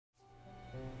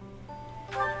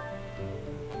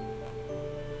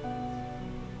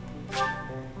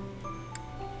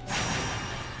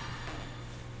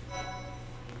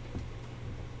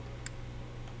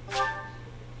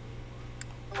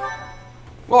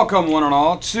Welcome one and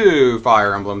all to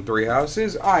Fire Emblem Three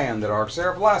Houses. I am the Dark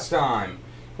Seraph. Last time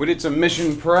we did some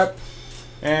mission prep,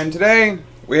 and today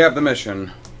we have the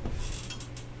mission.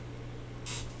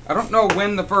 I don't know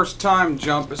when the first time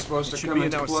jump is supposed to come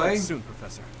into play. Soon,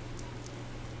 Professor.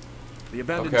 The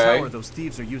abandoned tower those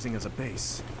thieves are using as a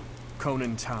base.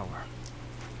 Conan Tower.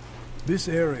 This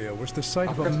area was the site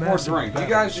of a more massive drink. You battle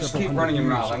guys just keep running your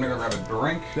mouth. years I'm gonna ago. grab a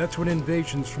drink. That's when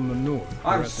invasions from the north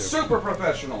were I'm at their super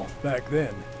professional. Back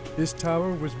then, this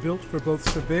tower was built for both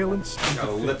surveillance and Got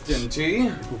a defense. Lipton tea,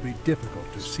 It will be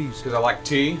difficult to seize because I like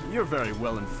tea. You're very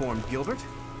well informed, Gilbert.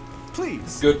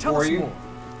 Please, Good tell for us you. more.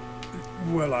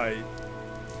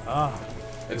 Well,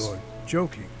 It's you're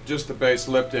joking. just the base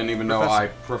Lipton, even though Professor, I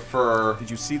prefer... Did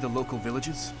you see the local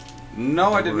villages?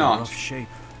 No, I They did were in not. rough shape,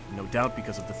 no doubt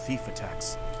because of the thief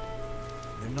attacks.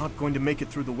 They're not going to make it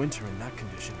through the winter in that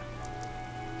condition.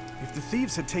 If the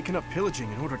thieves had taken up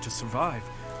pillaging in order to survive,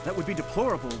 that would be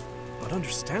deplorable, but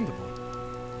understandable.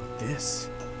 But this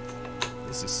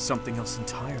is something else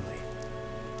entirely.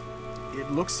 It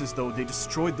looks as though they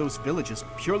destroyed those villages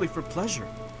purely for pleasure.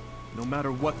 No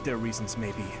matter what their reasons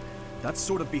may be, that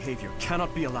sort of behavior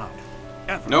cannot be allowed.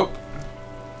 Ever. Nope.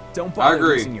 Don't I bother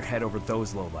agree. losing your head over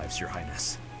those lowlifes, Your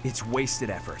Highness. It's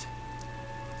wasted effort.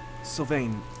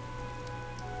 Sylvain,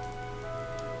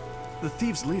 the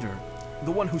thieves' leader,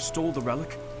 the one who stole the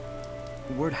relic,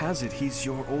 word has it he's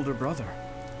your older brother.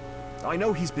 I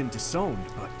know he's been disowned,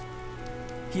 but...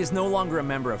 He is no longer a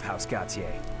member of House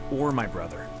Gautier, or my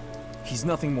brother. He's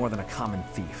nothing more than a common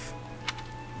thief.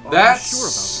 That's... Are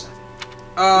you sure about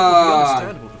that? It would be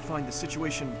understandable to find the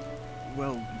situation,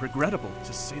 well, regrettable,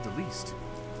 to say the least.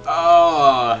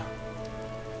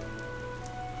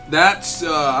 That's,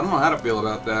 I don't know how to feel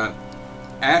about that.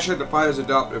 Ash had to fight his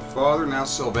adoptive father, now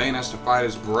Sylvain has to fight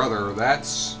his brother.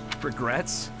 That's...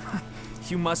 Regrets?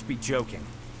 You must be joking.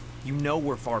 You know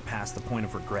we're far past the point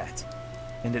of regret.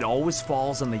 And it always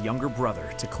falls on the younger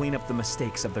brother to clean up the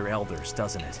mistakes of their elders,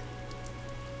 doesn't it?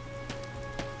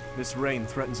 This rain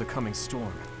threatens a coming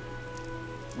storm.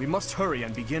 We must hurry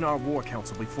and begin our war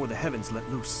council before the heavens let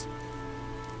loose.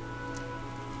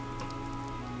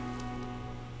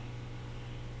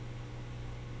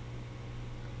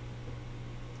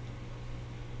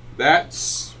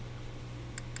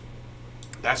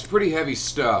 That's pretty heavy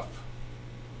stuff.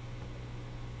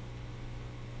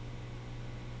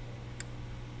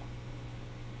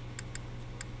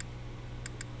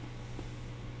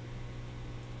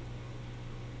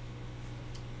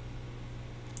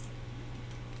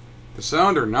 The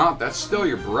sound or not, that's still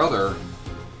your brother.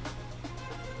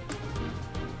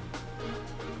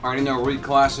 I already know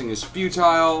reclassing is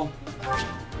futile.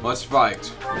 Let's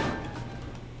fight.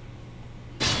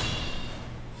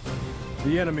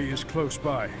 The enemy is close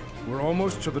by. We're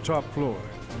almost to the top floor.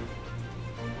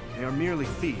 They are merely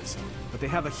thieves, but they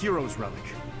have a hero's relic.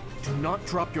 Do not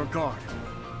drop your guard.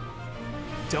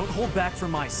 Don't hold back for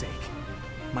my sake.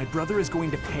 My brother is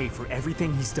going to pay for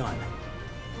everything he's done.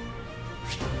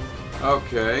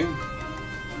 Okay.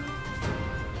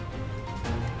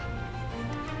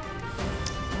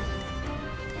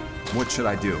 What should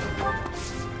I do?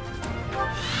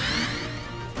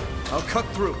 I'll cut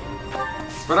through.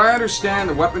 But I understand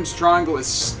the weapons triangle is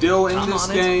still in this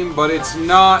game, but it's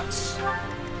not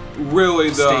really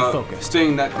the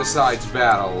thing that decides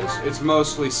battles. It's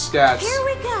mostly stats Here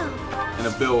we go. and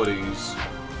abilities.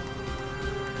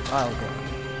 I'll go.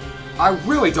 I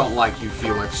really don't like you,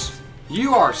 Felix.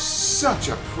 You are such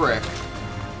a prick.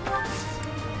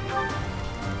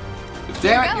 But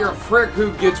damn it, you're a prick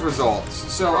who gets results,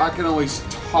 so I can at least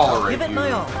tolerate Give it you.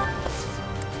 my all.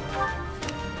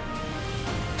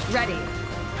 Ready.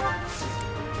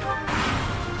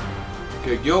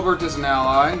 Okay, Gilbert is an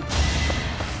ally.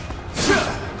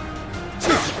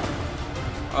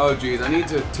 Oh geez, I need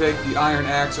to take the iron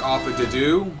axe off of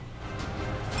Dedue.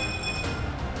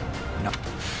 No.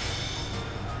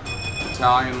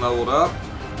 Italian leveled up.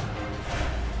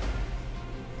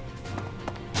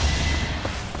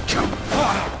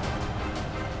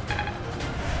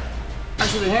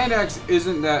 Actually, the hand axe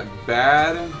isn't that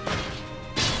bad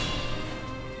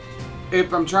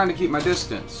if I'm trying to keep my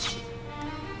distance.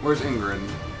 Where's Ingrid?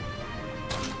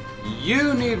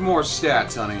 You need more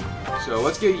stats, honey. So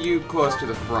let's get you close to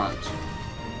the front.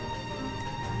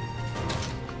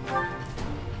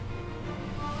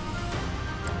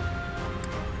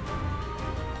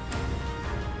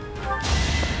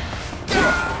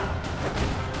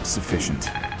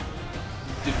 Sufficient.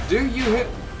 Do you hit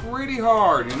pretty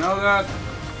hard, you know that?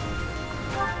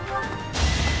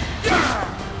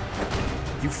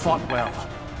 You fought well.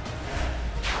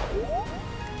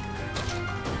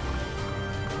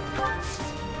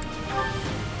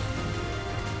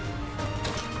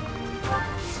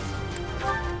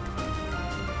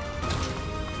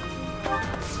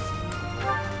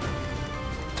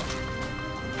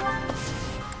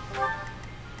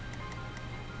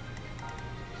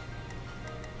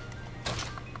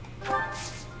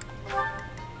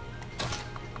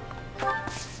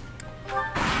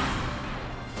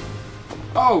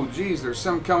 Oh, geez, there's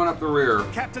some coming up the rear.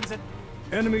 Captain's in.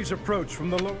 Enemies approach from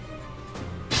the low.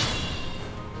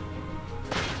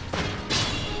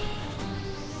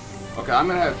 Okay, I'm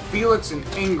gonna have Felix and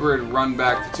Ingrid run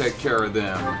back to take care of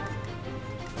them.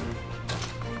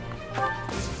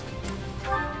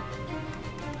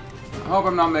 I hope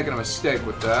I'm not making a mistake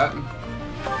with that. I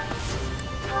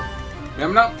mean,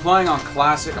 I'm not playing on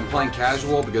classic, I'm playing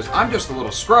casual because I'm just a little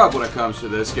scrub when it comes to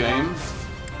this game.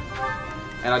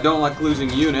 And I don't like losing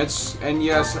units. And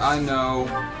yes, I know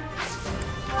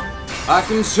I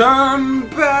can turn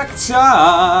back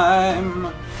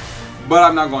time, but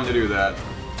I'm not going to do that.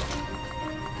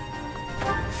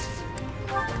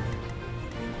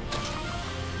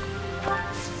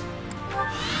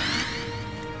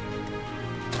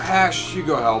 Ash, you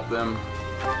go help them.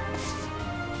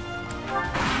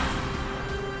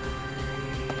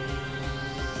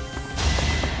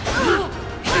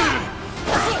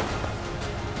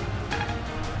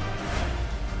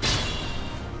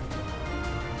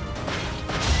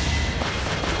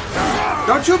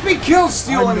 Don't you be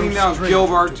kill-stealing me now,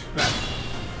 Gilbert.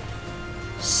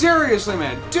 Seriously,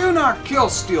 man, do not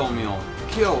kill-steal me.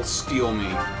 Kill-steal me.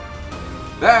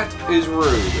 That is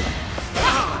rude.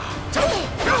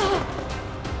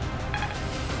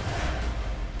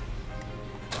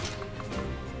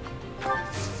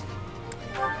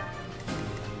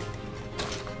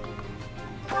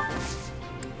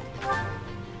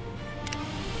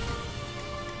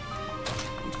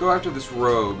 Let's go after this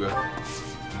rogue.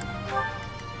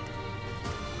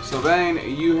 Sylvain,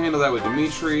 you handle that with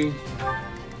Dimitri.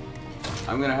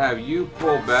 I'm gonna have you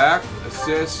pull back,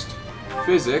 assist,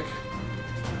 Physic.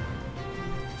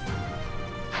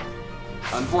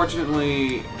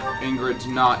 Unfortunately, Ingrid's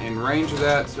not in range of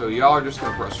that, so y'all are just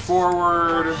gonna press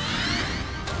forward.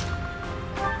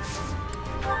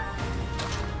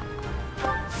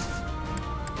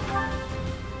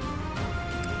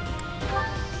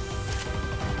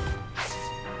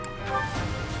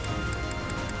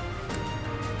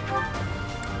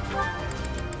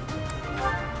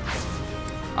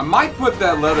 I might put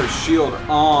that leather shield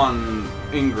on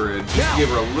Ingrid, just to give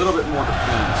her a little bit more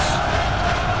defense.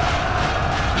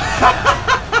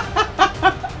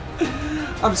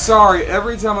 I'm sorry,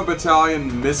 every time a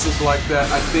battalion misses like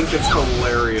that, I think it's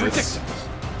hilarious.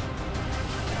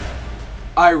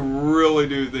 I really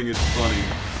do think it's funny.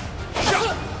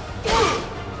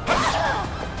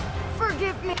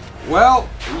 Forgive me. Well,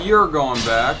 you're going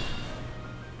back.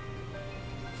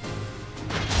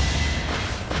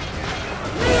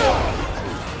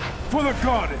 For the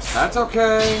goddess! That's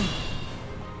okay.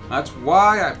 That's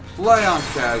why I play on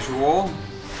casual.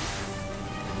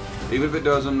 Even if it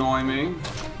does annoy me.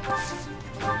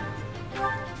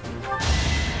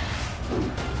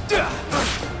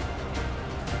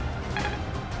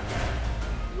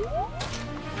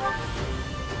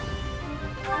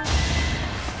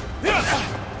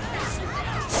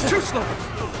 Too slow.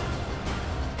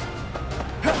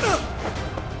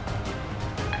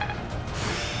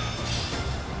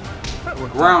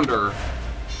 Grounder.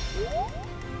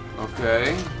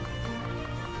 Okay.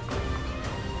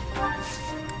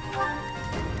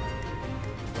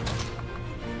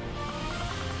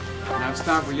 Now it's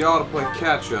time for y'all to play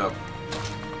catch up.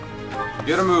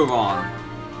 Get a move on.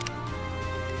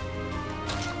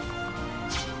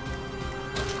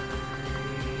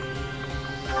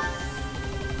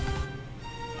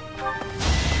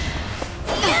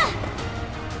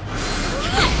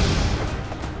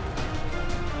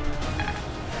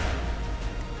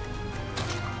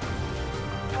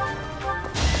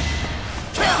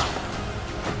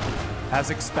 As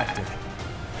expected.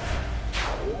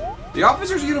 The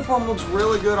officer's uniform looks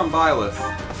really good on Byleth.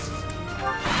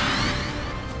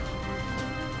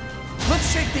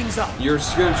 Let's shake things up. You're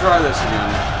just gonna try this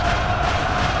again.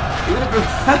 Even if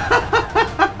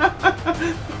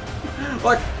it...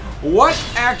 Like, what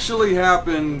actually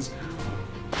happens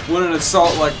when an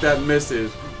assault like that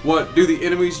misses? What, do the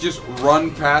enemies just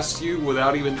run past you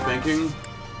without even thinking?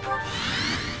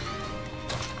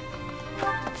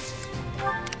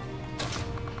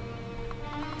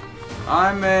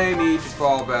 I may need to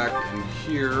fall back in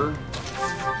here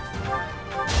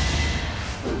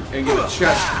and get a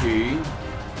chest key.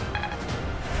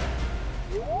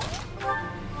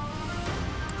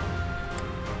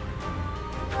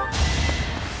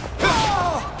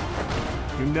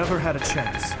 You never had a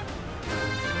chance.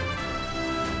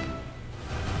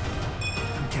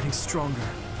 I'm getting stronger.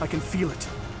 I can feel it.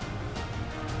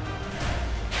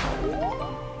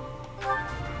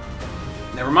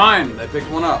 Never mind, I picked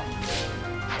one up.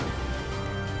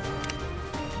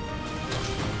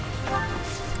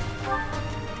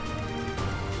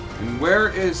 And where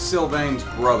is Sylvain's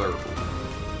brother?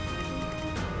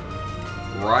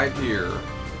 Right here.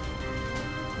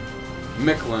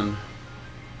 Micklin.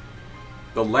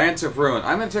 The Lance of Ruin.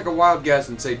 I'm going to take a wild guess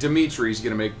and say Dimitri's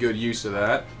going to make good use of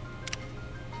that.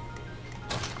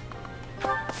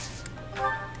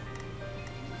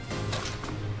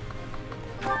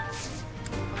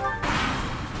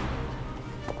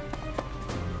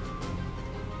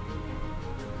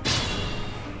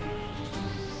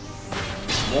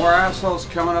 More assholes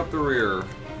coming up the rear.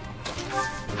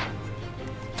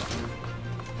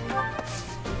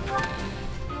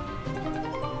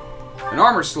 An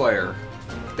Armor Slayer.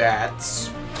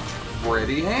 That's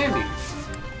pretty handy.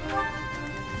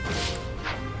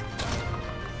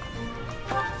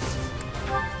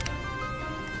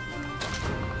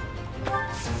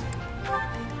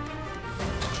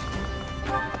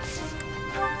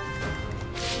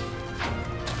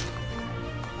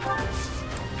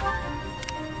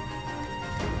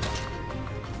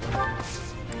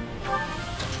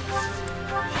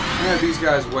 Yeah, these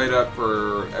guys wait up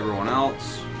for everyone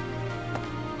else.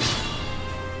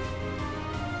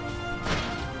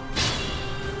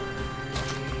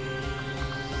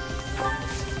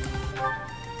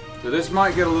 So this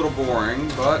might get a little boring,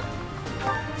 but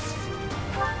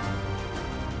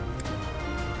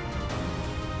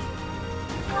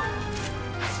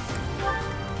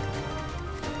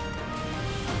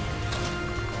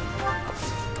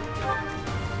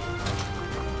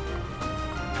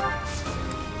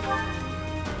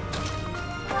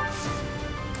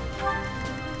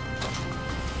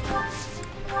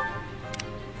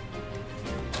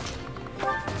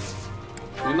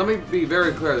I mean, let me be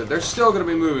very clear that they're still going to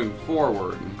be moving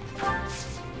forward.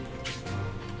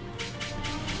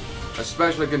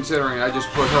 Especially considering I just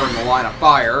put her in the line of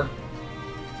fire.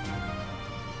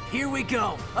 Here we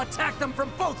go! Attack them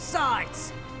from both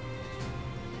sides!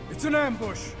 It's an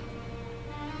ambush.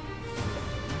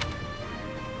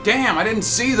 Damn, I didn't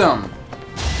see them!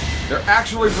 They're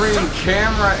actually bringing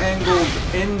camera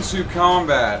angles into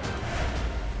combat.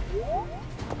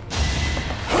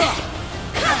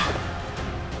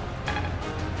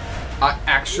 I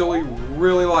actually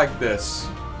really like this.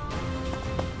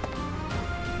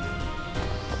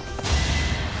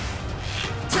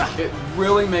 It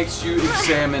really makes you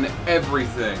examine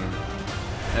everything.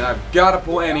 And I've got to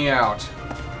pull Annie out.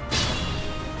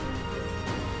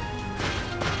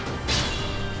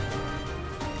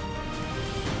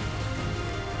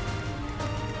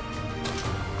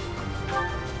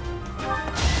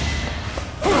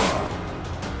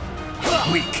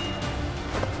 Weak.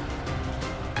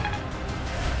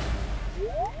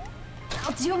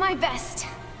 I'll do my best.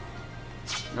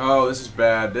 Oh, this is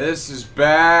bad. This is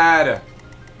bad.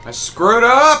 I screwed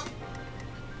up.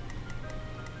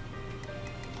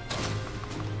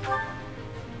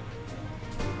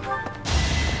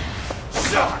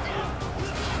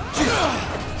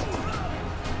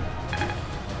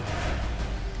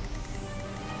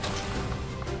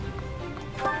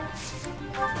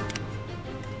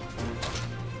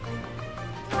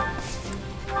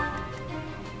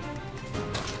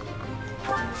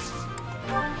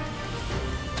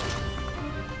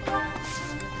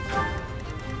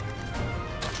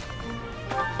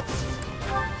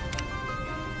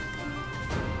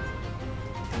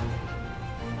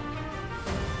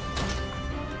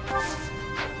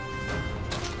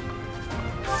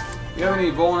 You have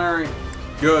any vulnerary?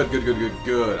 Good, good, good, good,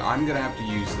 good. I'm gonna have to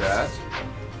use that.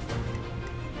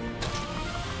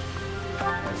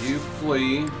 As you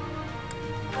flee.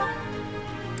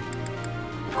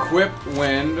 Equip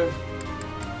wind.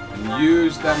 And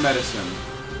use that medicine.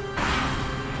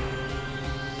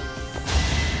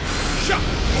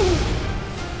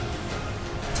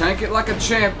 Tank it like a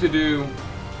champ to do.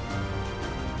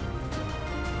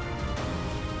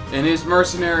 And his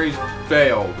mercenaries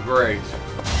bailed. Great.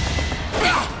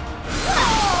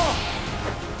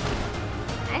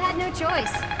 I had no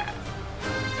choice.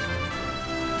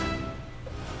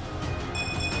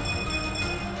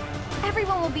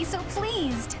 Everyone will be so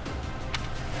pleased.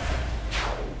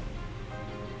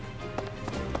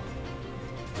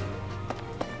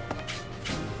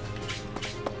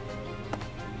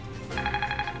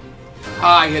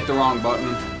 I hit the wrong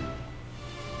button.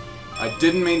 I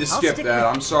didn't mean to skip that.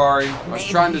 I'm sorry. I was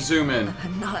trying to zoom in.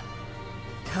 I'm not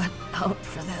cut out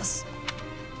for this.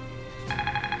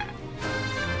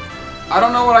 I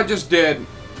don't know what I just did,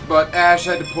 but Ash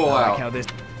had to pull I like out. how this.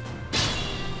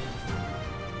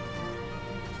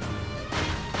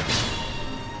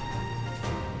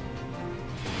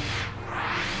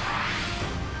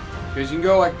 Because you can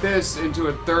go like this into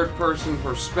a third-person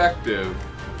perspective.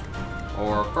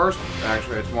 Or first,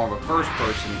 actually, it's more of a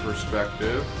first-person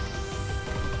perspective.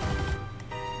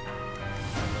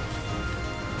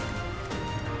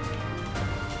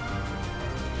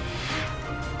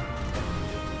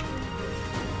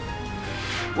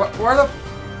 What? Where the?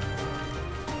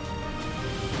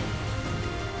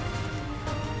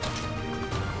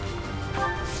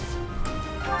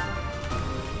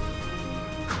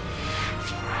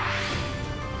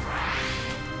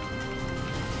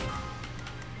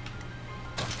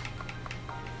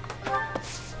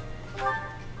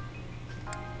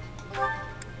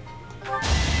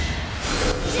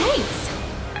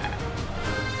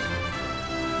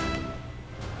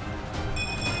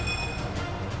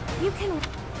 You can...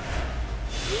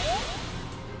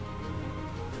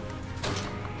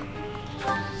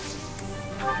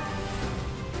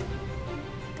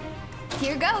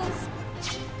 Here goes.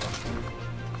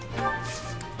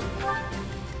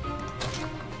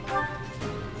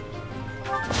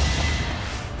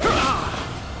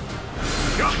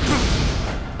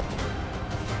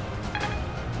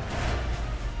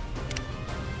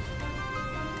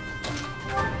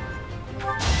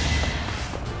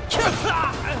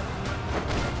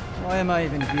 Why am I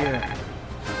even here?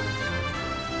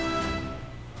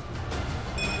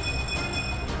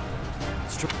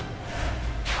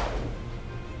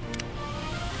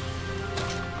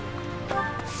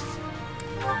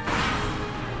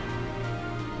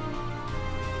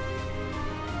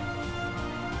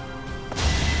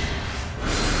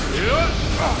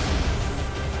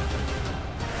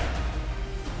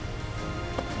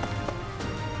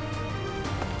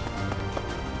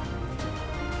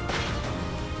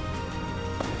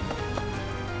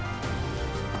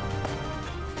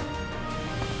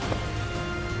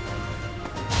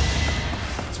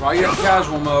 That's why you have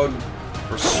casual mode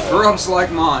for scrubs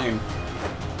like mine.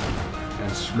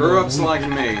 And screw-ups like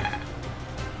me.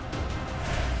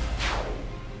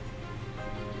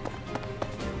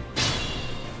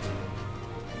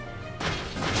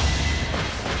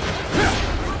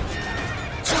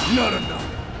 Not enough.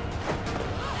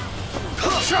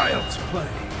 Child's play.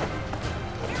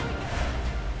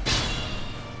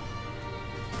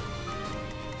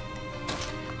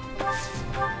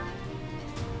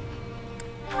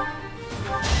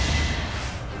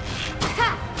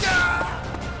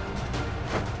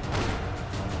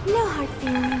 No hard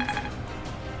feelings.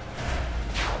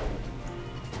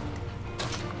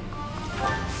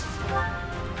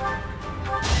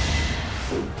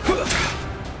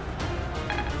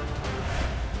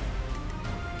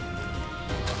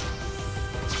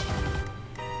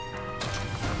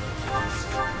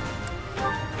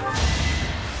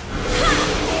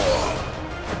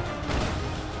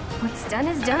 What's done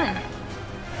is done.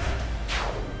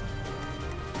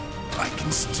 I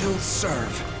can still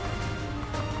serve.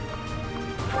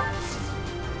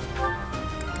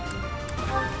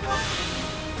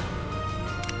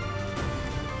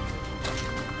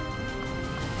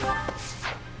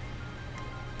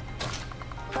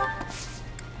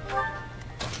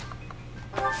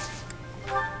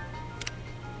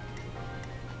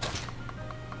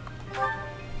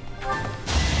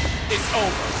 It's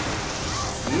over.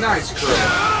 Nice crew.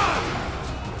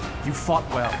 You fought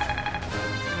well.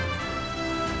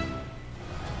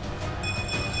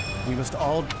 We must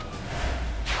all...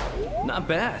 Not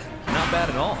bad. Not bad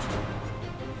at all.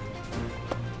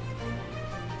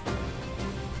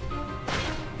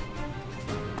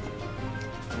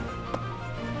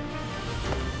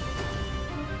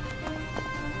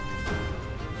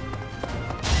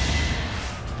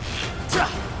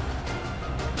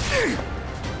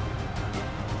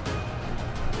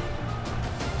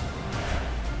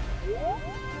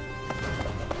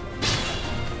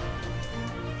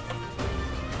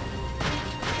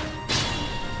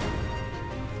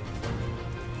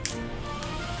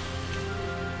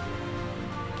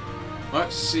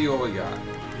 Let's see what we got.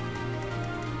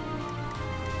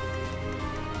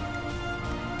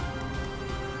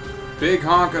 Big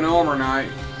honkin' overnight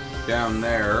down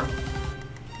there.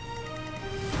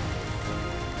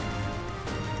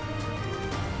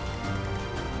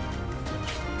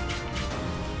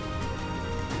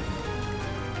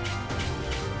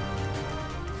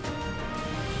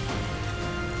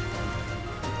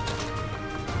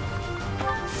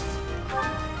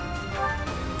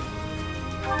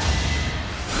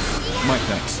 My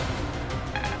thanks.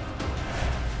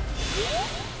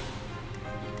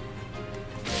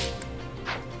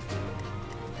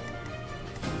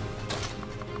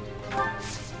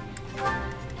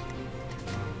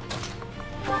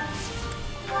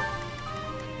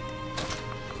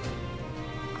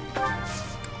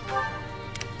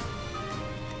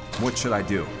 What should I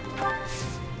do?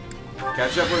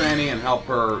 Catch up with Annie and help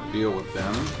her deal with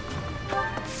them.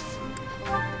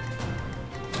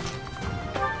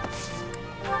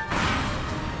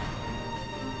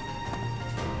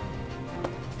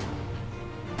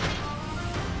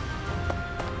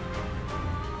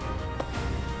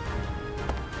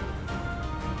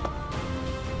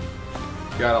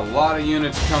 Got a lot of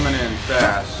units coming in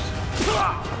fast.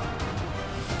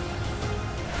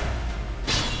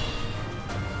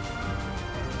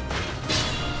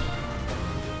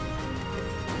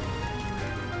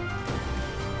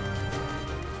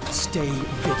 Stay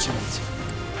vigilant.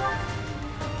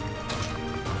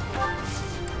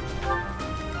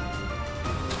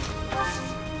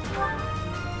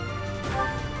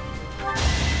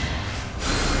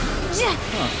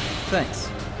 Oh, thanks.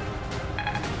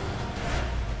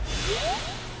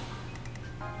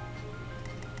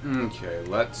 Okay,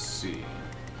 let's see.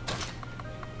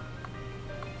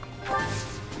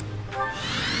 Let's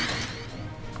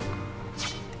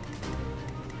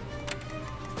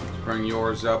bring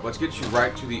yours up. Let's get you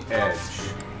right to the edge.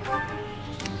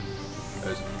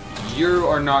 Because you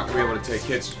are not going to be able to take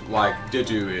hits like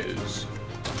Didu is.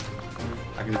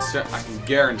 I can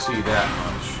guarantee that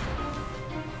much.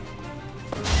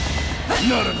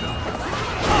 Not enough.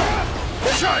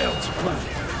 Child's play.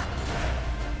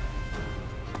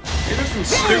 These are some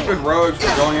stupid rogues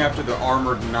for going after the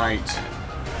armored knight.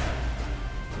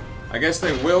 I guess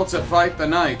they will to fight the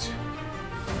knight.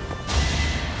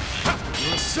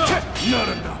 Not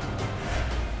enough.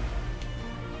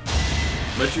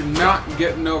 But you're not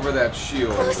getting over that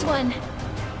shield. Close one.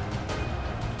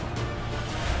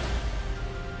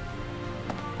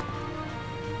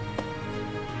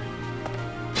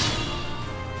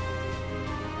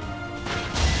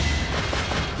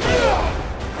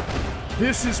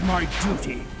 This is my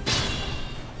duty.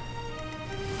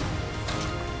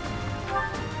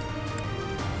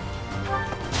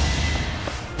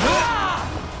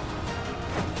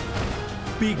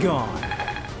 Be gone.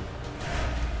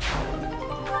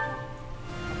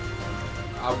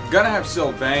 I'm gonna have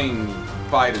Sylvain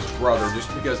fight his brother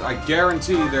just because I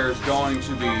guarantee there's going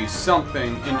to be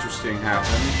something interesting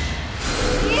happen.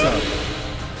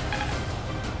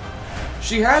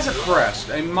 She has a crest,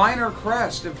 a minor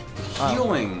crest of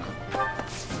healing.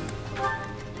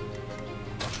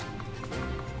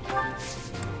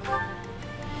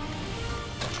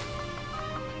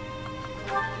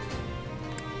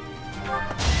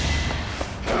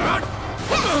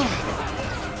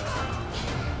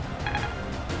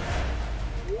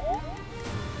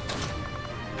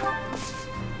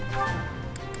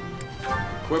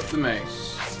 Equip the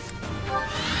mace.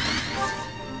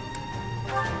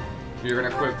 You're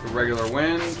going to equip the regular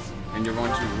wind, and you're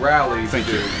going to rally the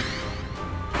dude.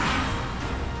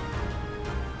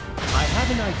 I have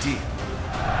an idea.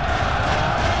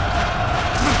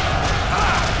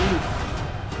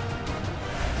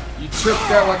 You took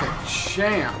that like a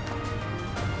champ.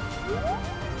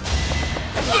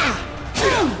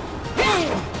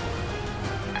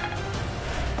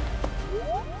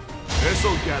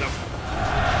 This'll get him.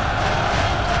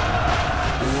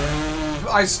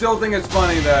 I still think it's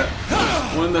funny that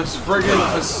when the friggin'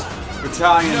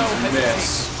 battalions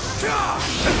miss.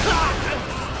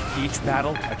 Each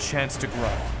battle, a chance to grow.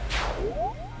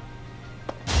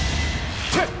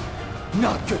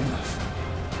 Not good enough.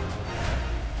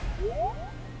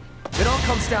 It all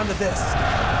comes down to this.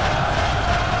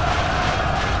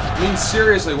 I mean,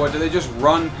 seriously, what, do they just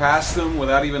run past them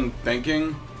without even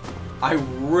thinking? I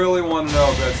really want to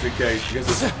know if that's the case, because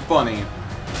it's funny.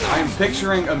 I am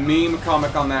picturing a meme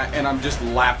comic on that, and I'm just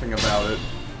laughing about it.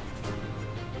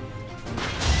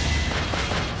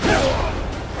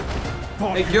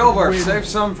 Hey, Gilbert, save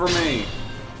some for me.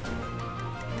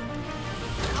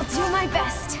 I'll do my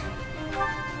best.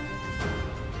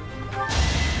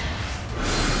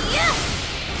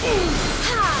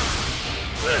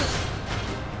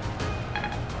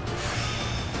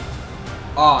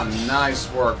 Oh, nice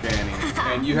work, Annie.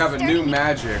 And you have a new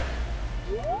magic.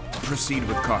 Proceed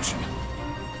with caution.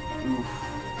 Oof.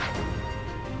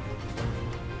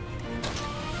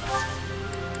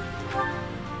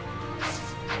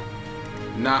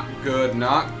 Not good,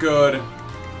 not good.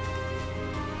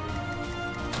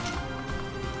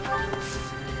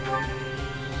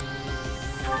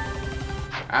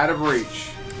 Out of reach.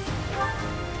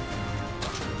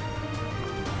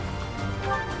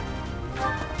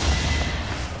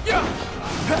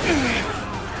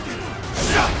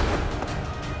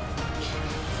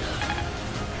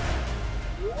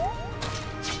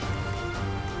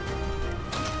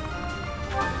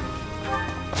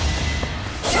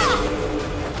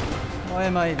 Why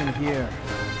am I even here?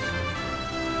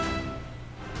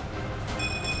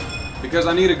 Because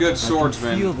I need a good I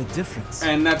swordsman. can feel the difference.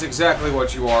 And that's exactly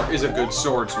what you are, is a good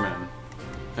swordsman.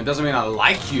 It doesn't mean I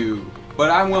like you,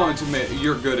 but I'm willing to admit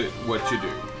you're good at what you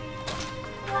do.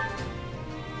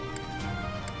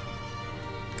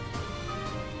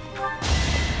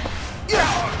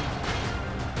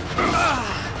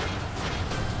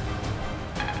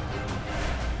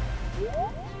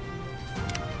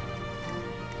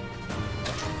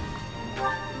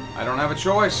 I don't have a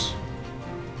choice.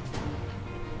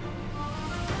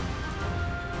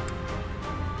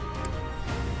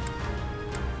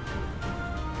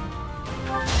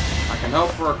 I can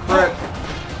hope for a crit.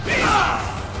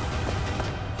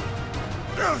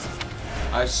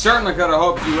 I certainly could have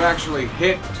hoped you actually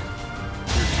hit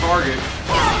your target.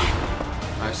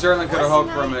 I certainly could have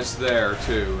hoped for a miss there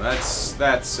too. That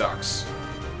sucks.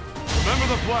 Remember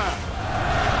the plan.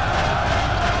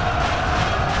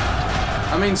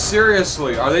 I mean,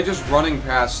 seriously, are they just running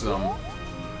past them?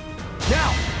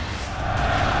 Now!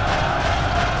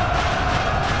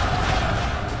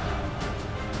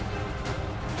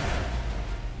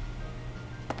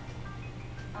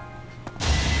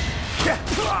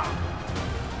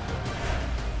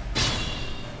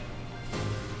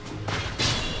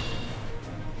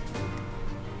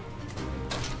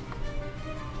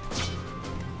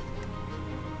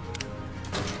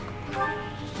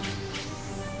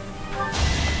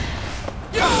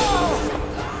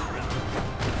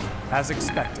 As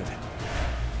expected.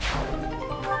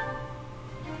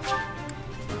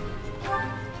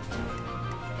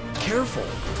 Careful,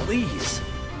 please.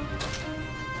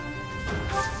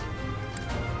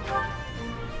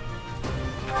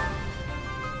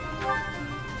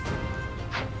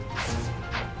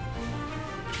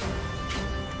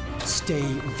 Stay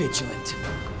vigilant.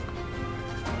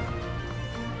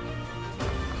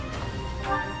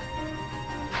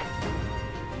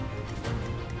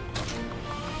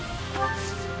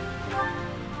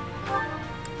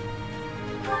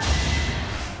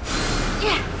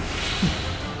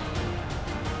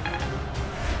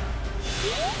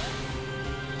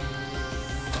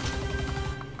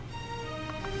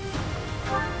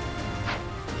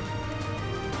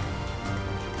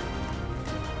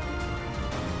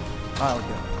 I'll go.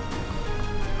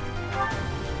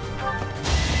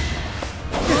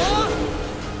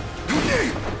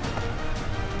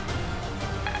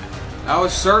 That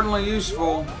was certainly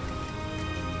useful.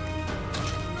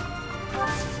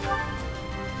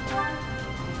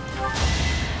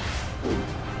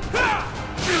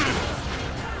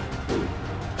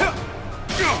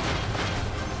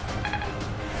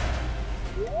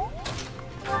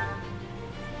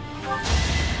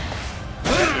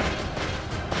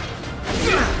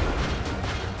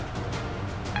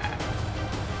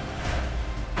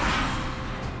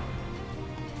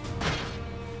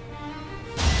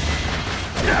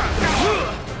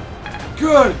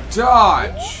 Good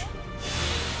dodge!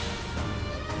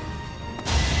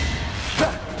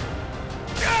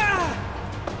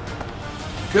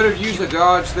 Could have used a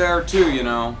dodge there too, you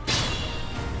know.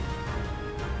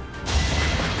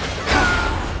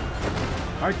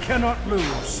 I cannot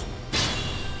lose.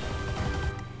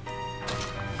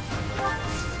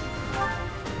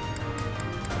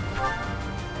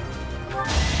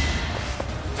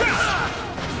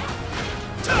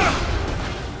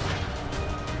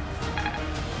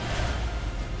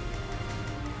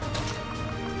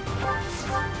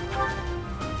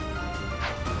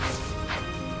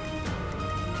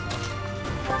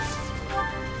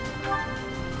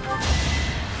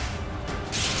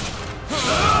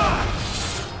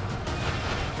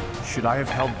 Should I have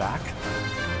held back?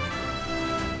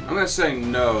 I'm gonna say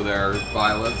no there,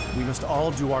 Violet. We must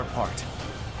all do our part.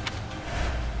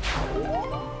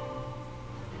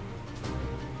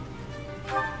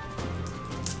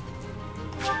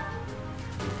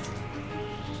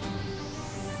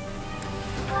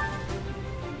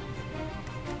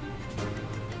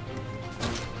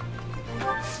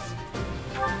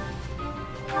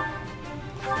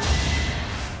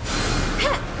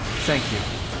 Thank you.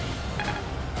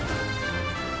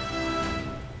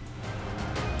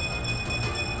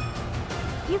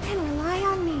 You can rely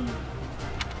on me.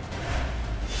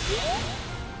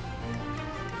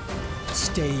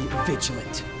 Stay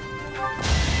vigilant.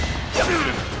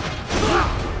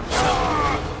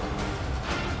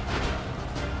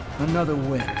 Another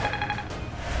win.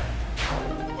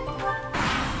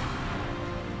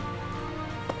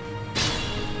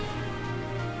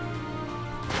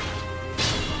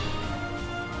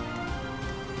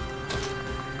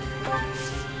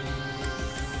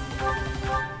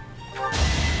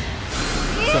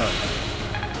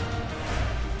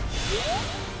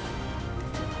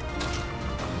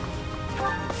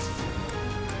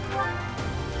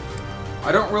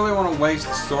 I don't really want to waste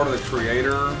the Sword of the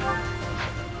Creator.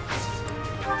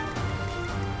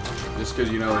 Just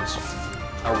because, you know, it's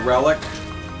a relic.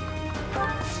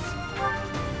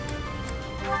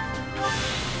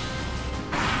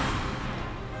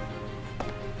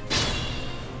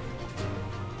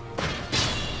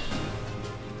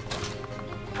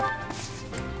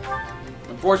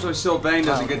 Unfortunately, Sylvain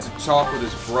doesn't get to talk with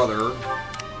his brother.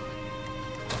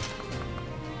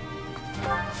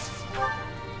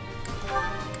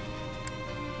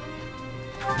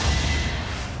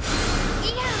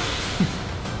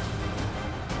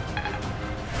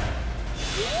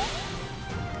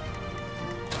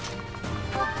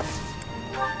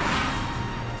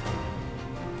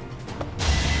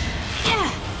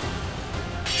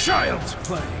 Child's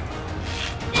play.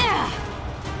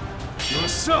 You're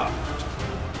soft.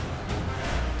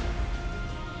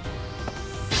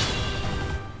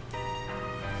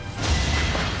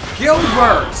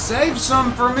 Gilbert, save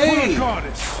some for me!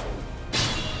 Goddess.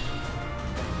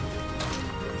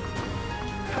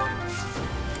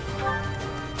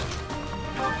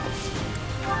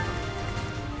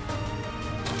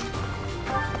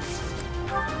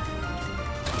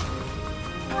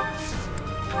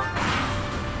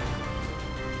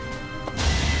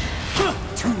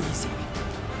 Too easy.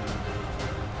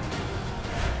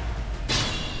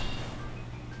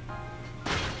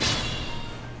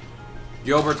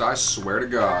 Gilbert, I swear to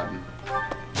God.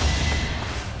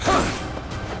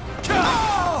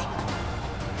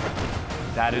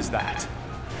 That is that.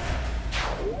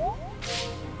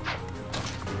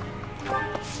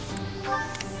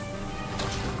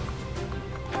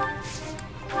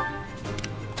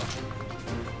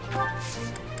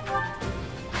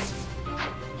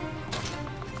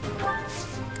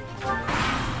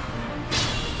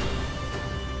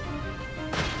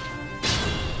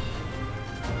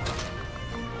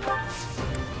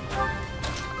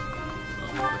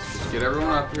 Let's just get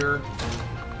everyone up here.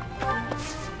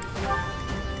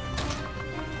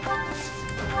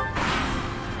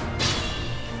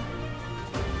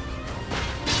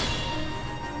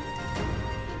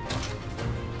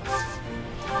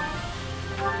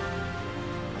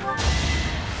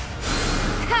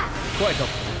 Quite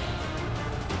helpful.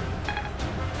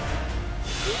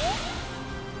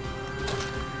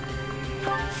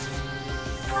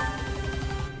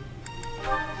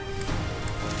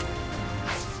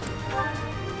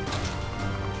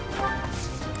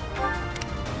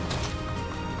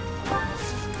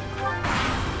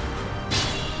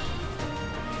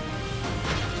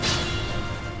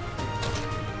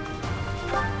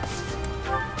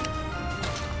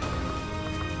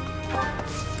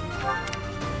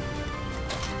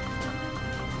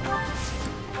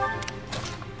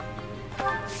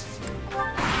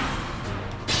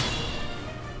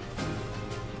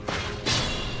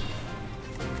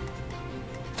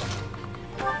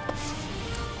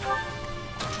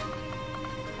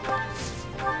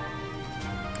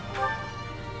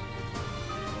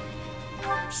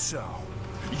 So,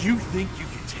 you think you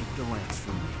can take the lance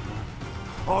from me?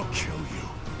 I'll kill you.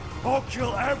 I'll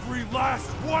kill every last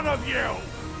one of you!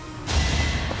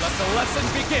 Let the lesson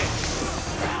begin!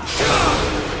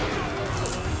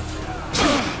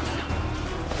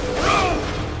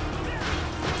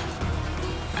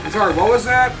 Sorry, what was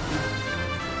that?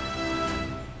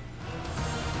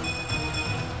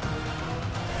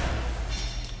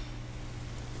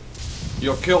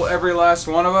 You'll kill every last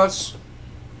one of us?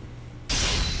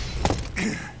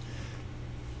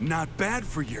 Not bad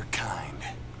for your kind.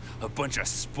 A bunch of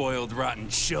spoiled, rotten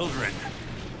children.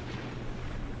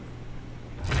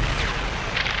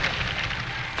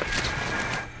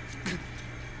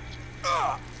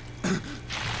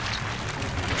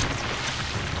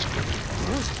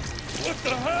 What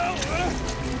the hell?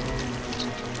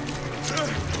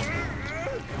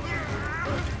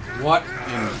 What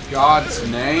in God's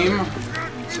name?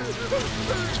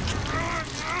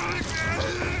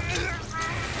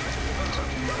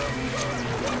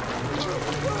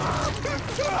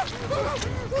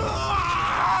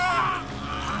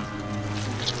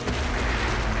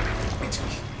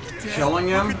 Killing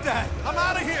him? Look at that! I'm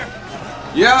out of here!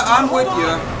 Yeah, I'm with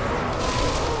you.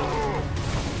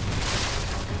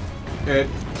 It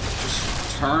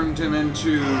just turned him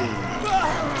into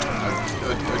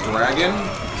a dragon.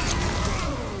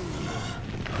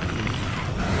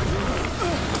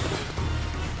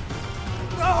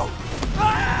 No!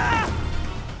 Ah!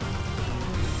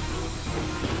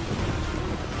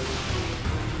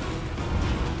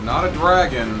 Not a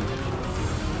dragon.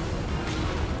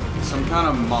 Some kind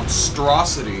of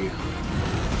monstrosity.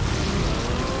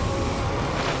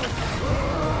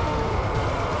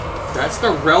 That's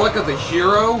the relic of the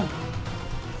hero?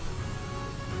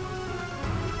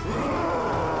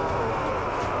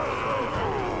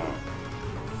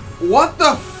 What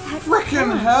the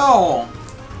frickin' hell?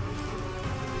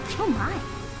 Oh my.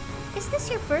 Is this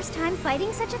your first time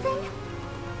fighting such a thing?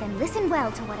 Then listen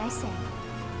well to what I say.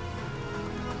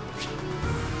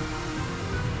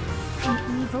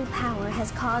 An evil power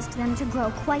has caused them to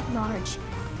grow quite large.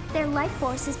 Their life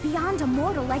force is beyond a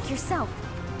mortal like yourself.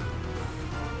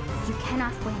 You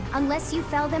cannot win unless you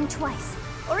fell them twice,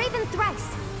 or even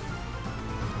thrice.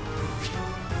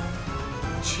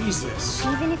 Jesus.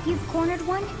 Even if you've cornered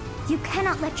one, you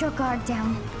cannot let your guard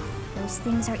down. Those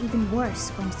things are even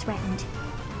worse when threatened.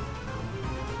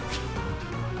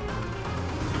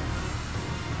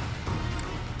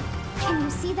 Can you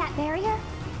see that barrier?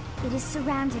 It is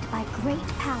surrounded by great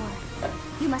power.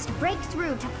 You must break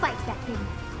through to fight that thing.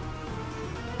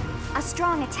 A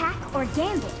strong attack or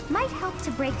gambit might help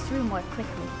to break through more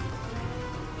quickly.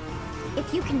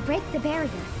 If you can break the barrier,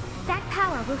 that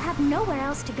power will have nowhere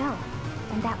else to go,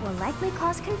 and that will likely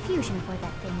cause confusion for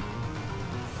that thing.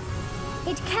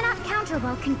 It cannot counter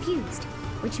while confused,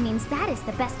 which means that is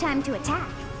the best time to attack.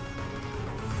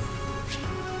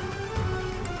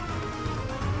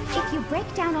 If you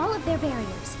break down all of their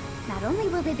barriers, not only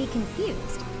will they be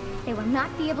confused, they will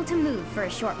not be able to move for a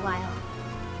short while.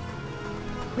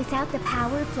 Without the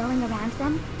power flowing around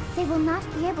them, they will not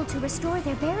be able to restore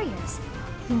their barriers.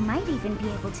 You might even be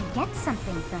able to get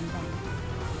something from them.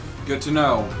 Good to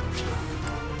know.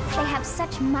 They have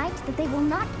such might that they will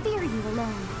not fear you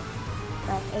alone.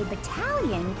 But a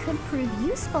battalion could prove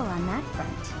useful on that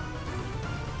front.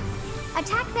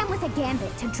 Attack them with a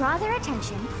gambit to draw their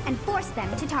attention and force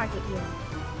them to target you.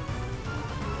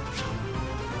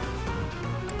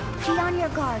 Be on your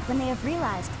guard when they have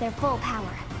realized their full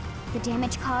power. The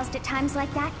damage caused at times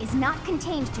like that is not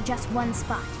contained to just one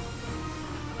spot.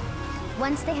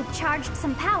 Once they have charged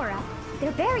some power up,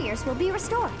 their barriers will be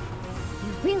restored.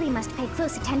 You really must pay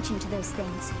close attention to those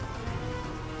things.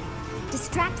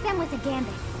 Distract them with a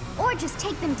gambit, or just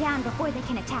take them down before they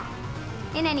can attack.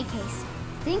 In any case,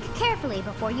 think carefully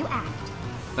before you act.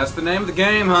 That's the name of the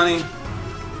game, honey.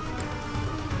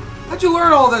 How'd you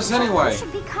learn all this anyway? You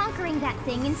should be conquering that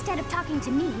thing instead of talking to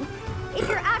me. If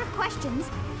you're out of questions,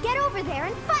 get over there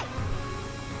and fight!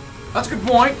 That's a good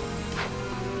point.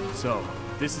 So,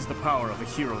 this is the power of a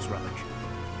hero's relic.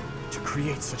 To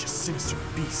create such a sinister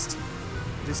beast.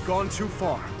 It has gone too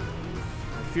far.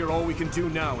 I fear all we can do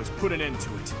now is put an end to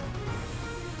it.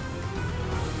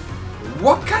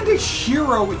 What kind of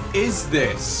hero is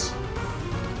this?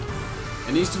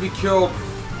 It needs to be killed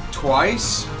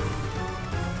twice?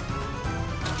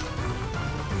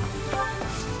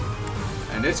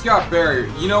 And it's got barrier.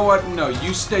 You know what? No,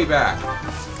 you stay back.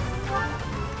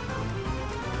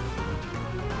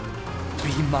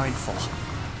 Be mindful.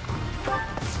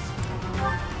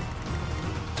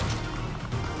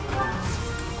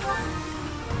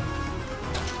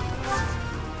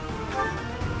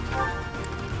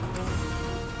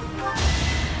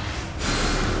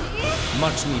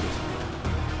 Much needed.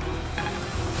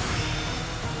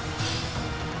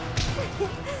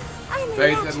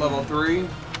 Faith at level 3.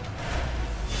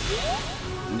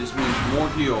 And this means more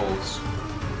heals.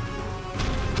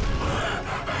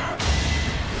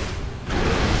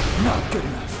 Not good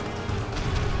enough.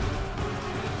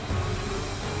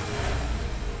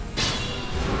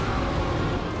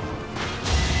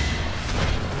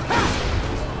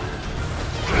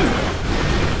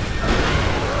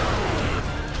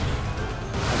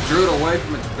 Drew it away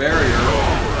from its barrier.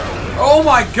 Oh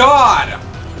my god!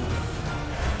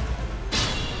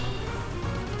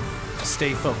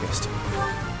 Stay focused.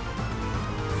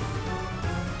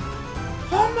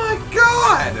 Oh my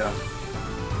god!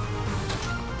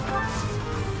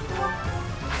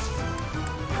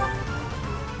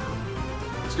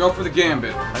 Let's go for the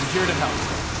gambit. I'm here to help.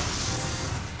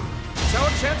 It's our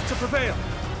chance to prevail.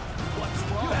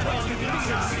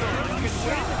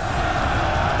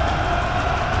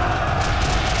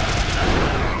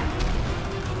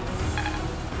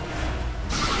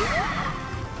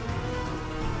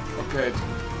 Okay, it's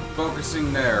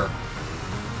focusing there.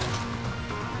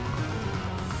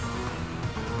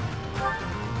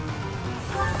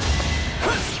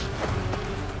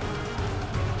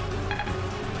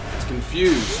 It's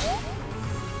confused.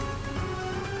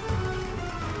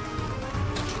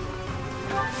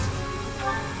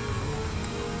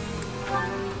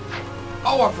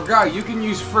 Oh, I forgot, you can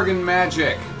use friggin'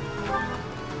 magic.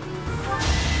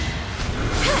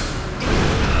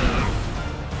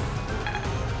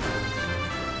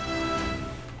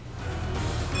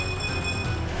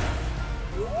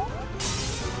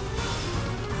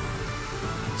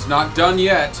 It's not done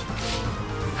yet.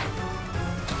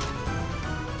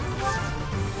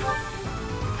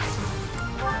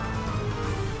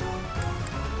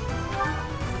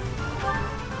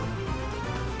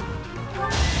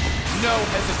 No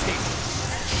hesitation.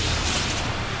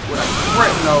 With a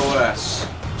crit, no less.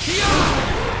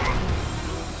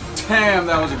 Damn,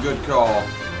 that was a good call.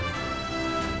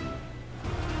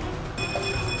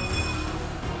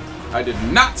 I did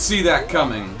not see that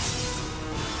coming.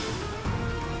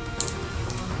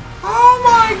 Oh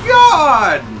my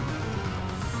god!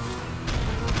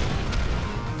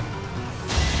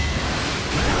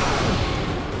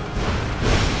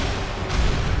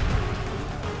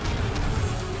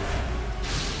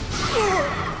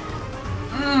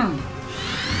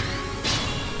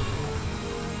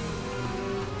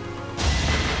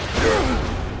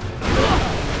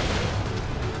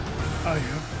 I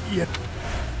have yet.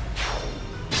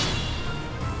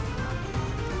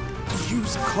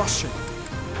 Use caution.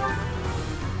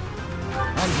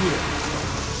 I'm here.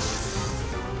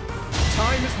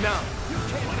 Time is now.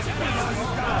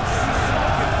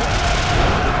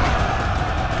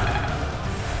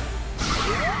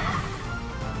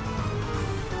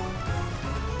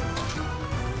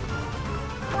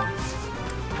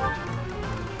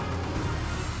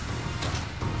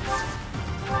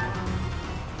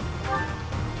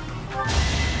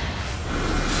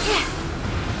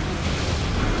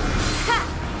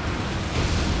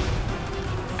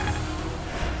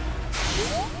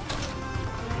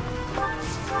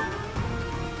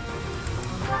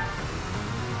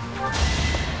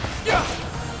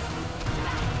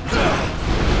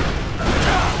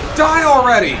 Die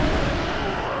already!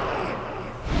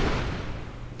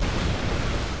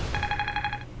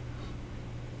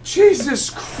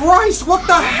 Jesus Christ, what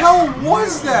the hell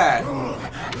was that?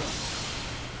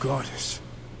 Goddess.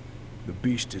 The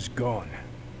beast is gone,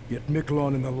 yet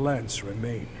Miquelon and the lance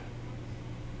remain.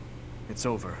 It's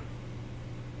over.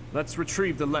 Let's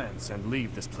retrieve the lance and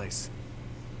leave this place.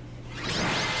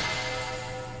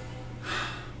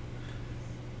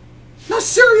 No,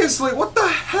 seriously, what the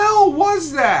hell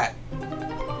was that?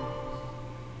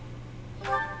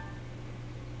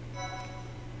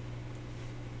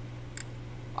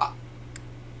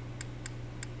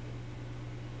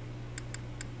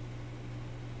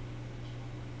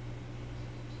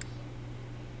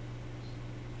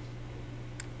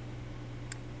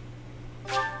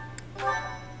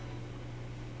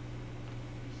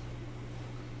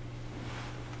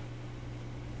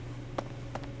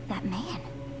 That man.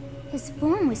 His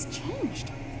form was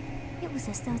changed. It was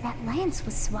as though that lance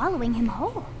was swallowing him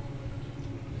whole.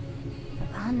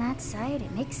 Upon that sight,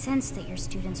 it makes sense that your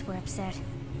students were upset.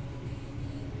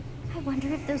 I wonder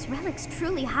if those relics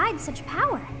truly hide such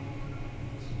power.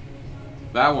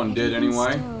 That one did Even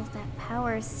anyway. Still, that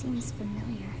power seems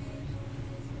familiar.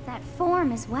 That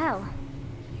form as well.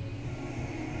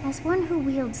 As one who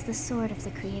wields the sword of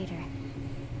the Creator,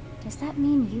 does that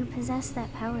mean you possess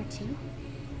that power too?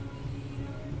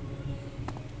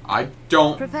 I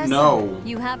don't Professor, know.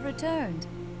 you have returned.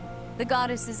 The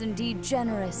goddess is indeed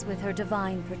generous with her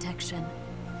divine protection.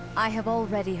 I have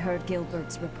already heard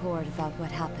Gilbert's report about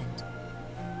what happened.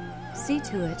 See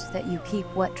to it that you keep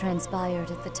what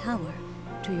transpired at the tower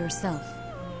to yourself.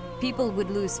 People would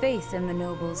lose faith in the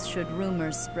nobles should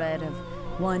rumors spread of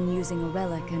one using a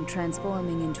relic and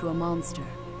transforming into a monster.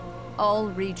 All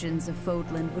regions of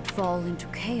Fodland would fall into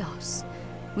chaos.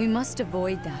 We must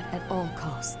avoid that at all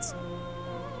costs.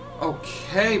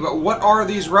 Okay, but what are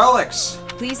these relics?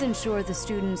 Please ensure the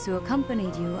students who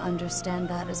accompanied you understand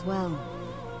that as well.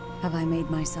 Have I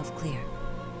made myself clear?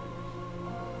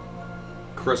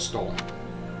 Crystal.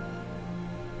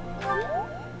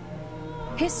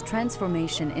 His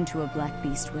transformation into a black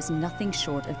beast was nothing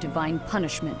short of divine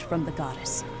punishment from the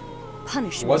goddess.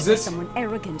 Punishment Was for it? someone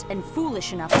arrogant and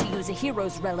foolish enough to use a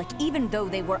hero's relic even though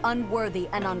they were unworthy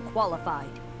and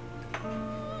unqualified.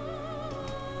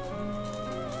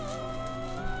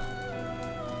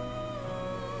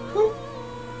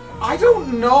 I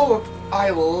don't know if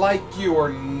I like you or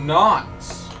not,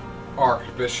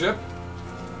 Archbishop.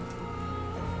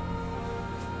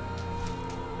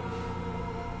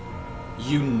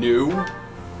 You knew?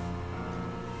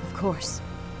 Of course.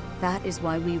 That is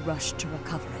why we rushed to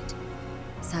recover it.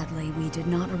 Sadly, we did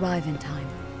not arrive in time.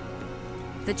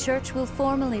 The church will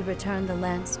formally return the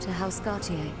lance to House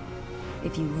Gautier,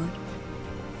 if you would.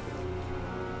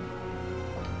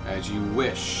 As you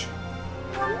wish.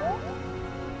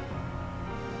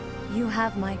 You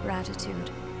have my gratitude.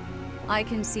 I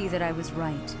can see that I was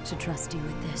right to trust you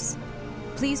with this.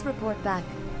 Please report back.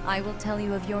 I will tell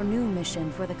you of your new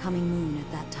mission for the coming moon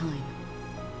at that time.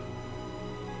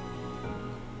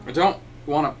 I don't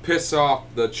want to piss off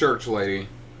the church lady.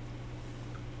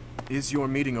 Is your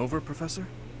meeting over, Professor?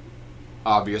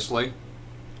 Obviously.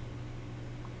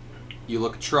 You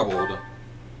look troubled.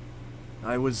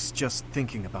 I was just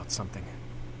thinking about something.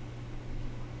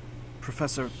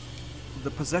 Professor,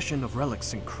 the possession of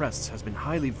relics and crests has been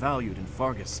highly valued in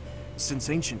Fargus since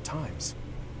ancient times.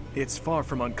 It's far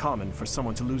from uncommon for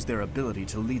someone to lose their ability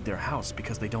to lead their house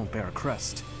because they don't bear a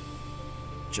crest.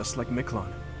 Just like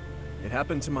Miklon. It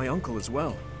happened to my uncle as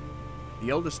well. The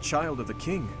eldest child of the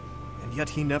king, and yet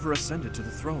he never ascended to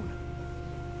the throne.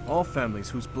 All families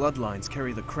whose bloodlines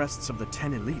carry the crests of the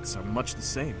 10 elites are much the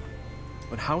same.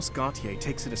 But House Gautier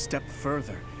takes it a step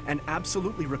further and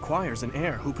absolutely requires an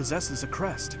heir who possesses a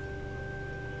crest.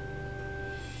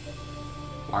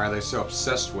 Why are they so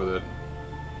obsessed with it?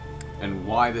 And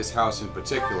why this house in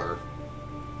particular?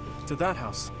 To that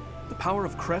house, the power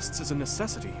of crests is a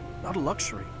necessity, not a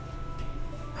luxury.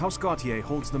 House Gautier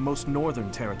holds the most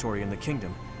northern territory in the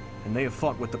kingdom, and they have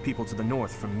fought with the people to the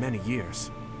north for many years.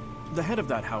 The head of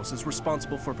that house is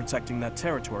responsible for protecting that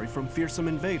territory from fearsome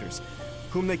invaders,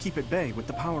 whom they keep at bay with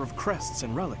the power of crests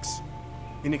and relics.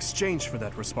 In exchange for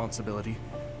that responsibility,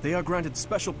 they are granted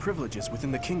special privileges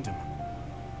within the kingdom.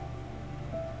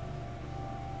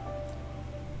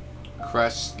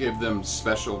 Crests give them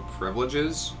special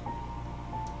privileges?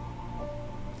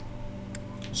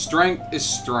 Strength is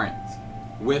strength,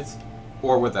 with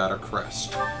or without a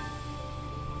crest.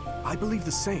 I believe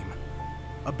the same.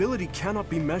 Ability cannot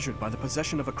be measured by the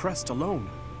possession of a crest alone.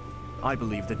 I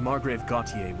believe that Margrave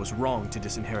Gautier was wrong to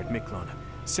disinherit Miklon,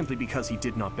 simply because he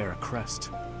did not bear a crest.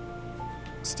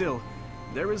 Still,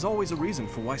 there is always a reason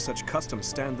for why such customs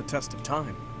stand the test of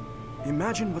time.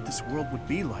 Imagine what this world would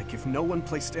be like if no one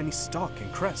placed any stock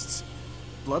in crests.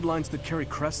 Bloodlines that carry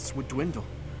crests would dwindle.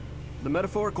 The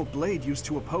metaphorical blade used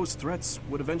to oppose threats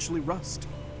would eventually rust.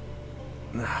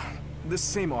 This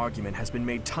same argument has been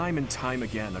made time and time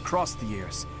again across the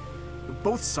years.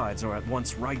 Both sides are at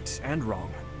once right and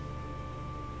wrong.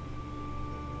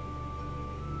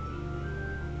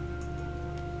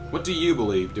 What do you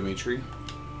believe, Dimitri?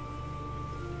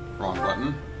 Wrong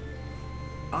button.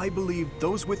 I believe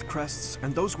those with crests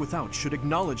and those without should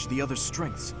acknowledge the other's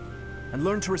strengths, and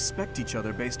learn to respect each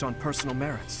other based on personal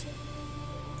merits.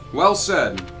 Well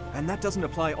said. And that doesn't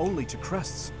apply only to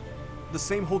crests. The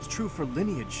same holds true for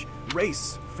lineage,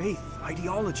 race, faith,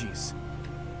 ideologies.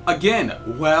 Again,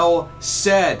 well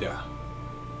said.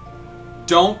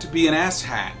 Don't be an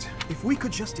asshat. If we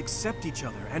could just accept each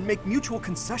other and make mutual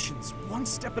concessions one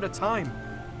step at a time,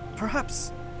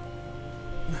 perhaps...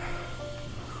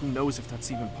 Who knows if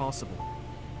that's even possible?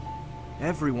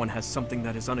 Everyone has something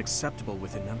that is unacceptable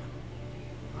within them.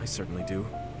 I certainly do.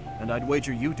 And I'd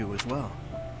wager you do as well.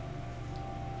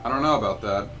 I don't know about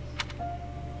that.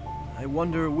 I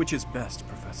wonder which is best,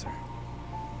 Professor.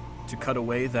 To cut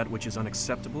away that which is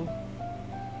unacceptable,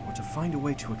 or to find a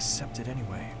way to accept it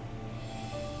anyway?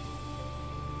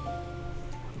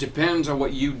 Depends on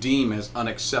what you deem as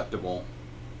unacceptable.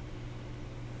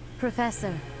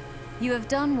 Professor, you have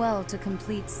done well to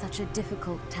complete such a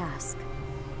difficult task.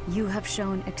 You have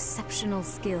shown exceptional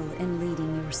skill in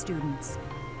leading your students.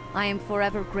 I am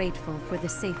forever grateful for the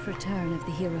safe return of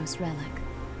the hero's relic.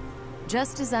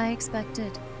 Just as I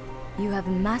expected, you have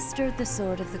mastered the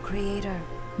sword of the Creator.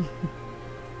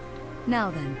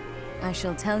 Now then, I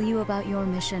shall tell you about your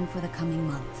mission for the coming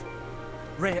month.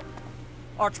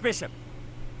 Archbishop!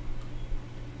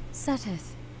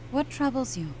 Seteth, what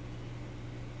troubles you?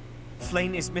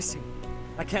 Flayn is missing.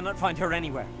 I cannot find her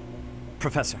anywhere.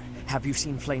 Professor, have you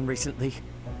seen Flayn recently?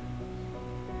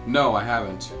 No, I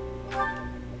haven't.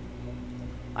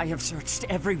 I have searched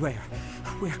everywhere.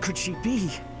 Where could she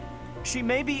be? She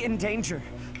may be in danger.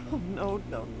 Oh, no,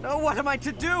 no, no, what am I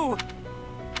to do?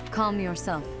 Calm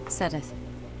yourself, Seteth.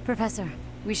 Professor,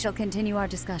 we shall continue our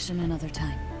discussion another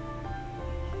time.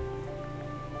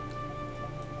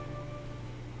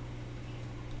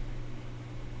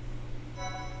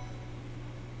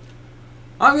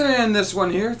 I'm going to end this one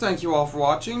here. Thank you all for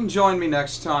watching. Join me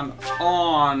next time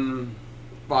on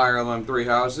Fire Emblem Three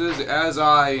Houses as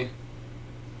I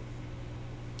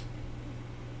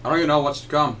don't even know what's to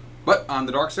come. But I'm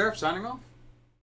the Dark Seraph, signing off.